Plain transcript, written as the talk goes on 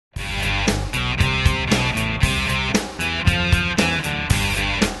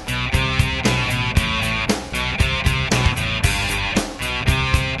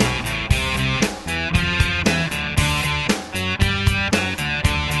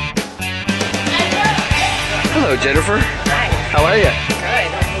Hello, Jennifer. Hi. How are you?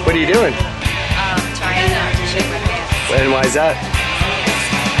 Good. What are you doing? Trying not to shit my pants. And why is that?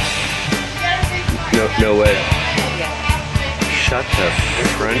 No way. Yeah. Shut the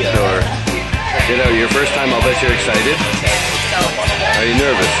front door. You know, your first time, I'll bet you're excited. So, Are you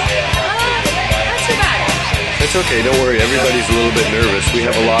nervous? not too bad. It's okay, don't worry. Everybody's a little bit nervous. We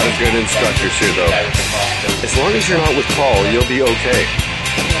have a lot of good instructors here, though. As long as you're not with Paul, you'll be okay.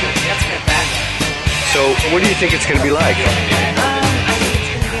 That's good, bad. So, what do you think it's going to be like? I think it's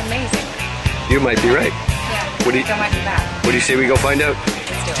going to be amazing. You might be right. Yeah. What do you- I might be bad. What do you say we go find out?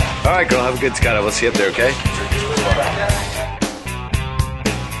 Let's do it. All right, girl, have a good skydive. We'll see you up there, okay?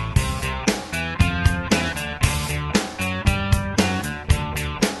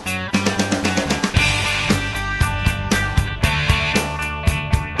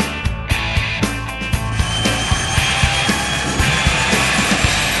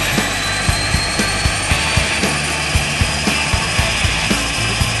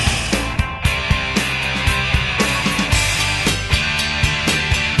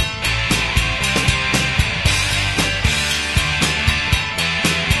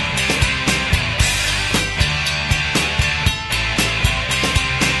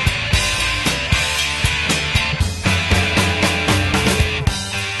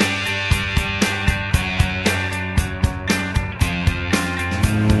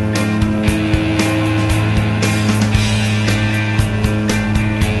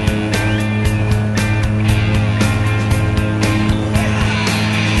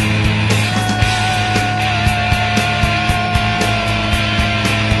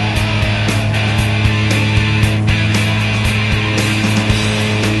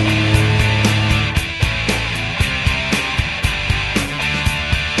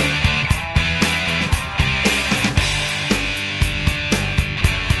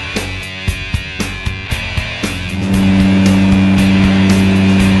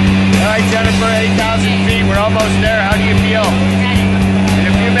 Jennifer, 8,000 feet. We're almost there. How do you feel? In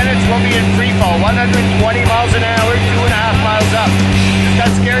a few minutes, we'll be in free fall. 120 miles an hour, 2.5 miles up. Does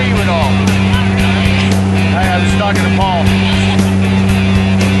that scare you at all? I was talking to Paul.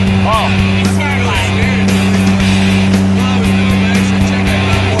 Paul. It's terrifying.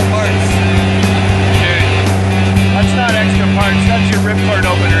 Dude, that's not extra parts. That's your ripcord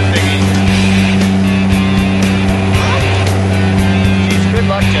opener thingy. Jeez, good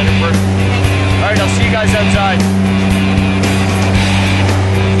luck, Jennifer. All right, I'll see you guys outside.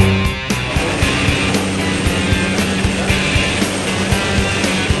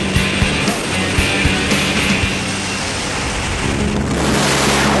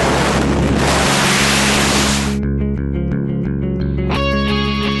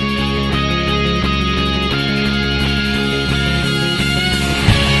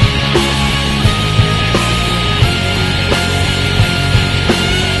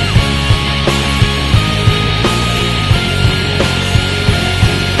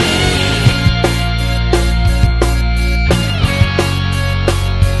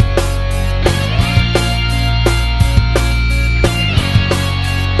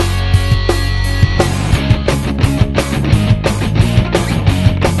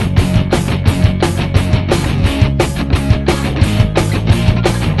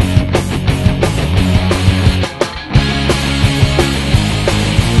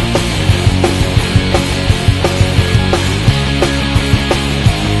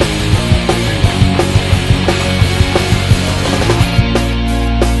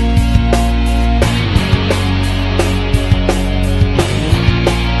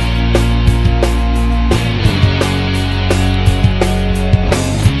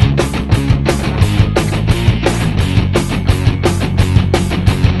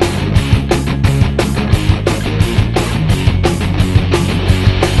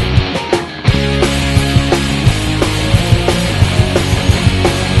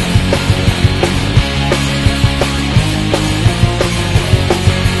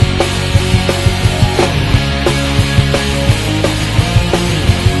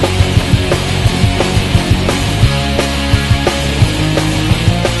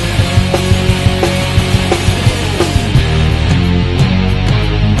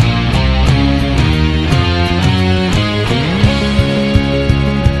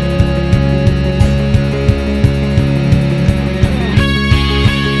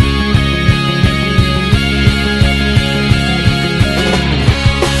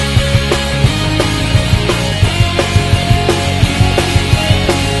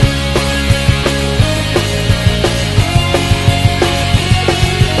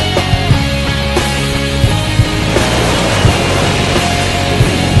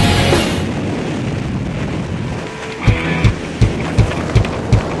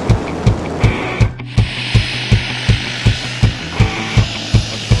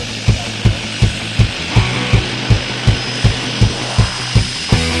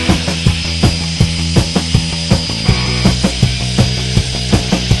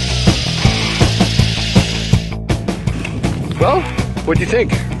 What do you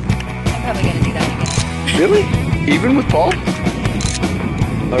think? I'm probably gonna do that again. Really? Even with Paul?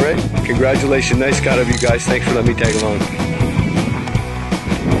 All right. Congratulations. Nice cut of you guys. Thanks for letting me tag along.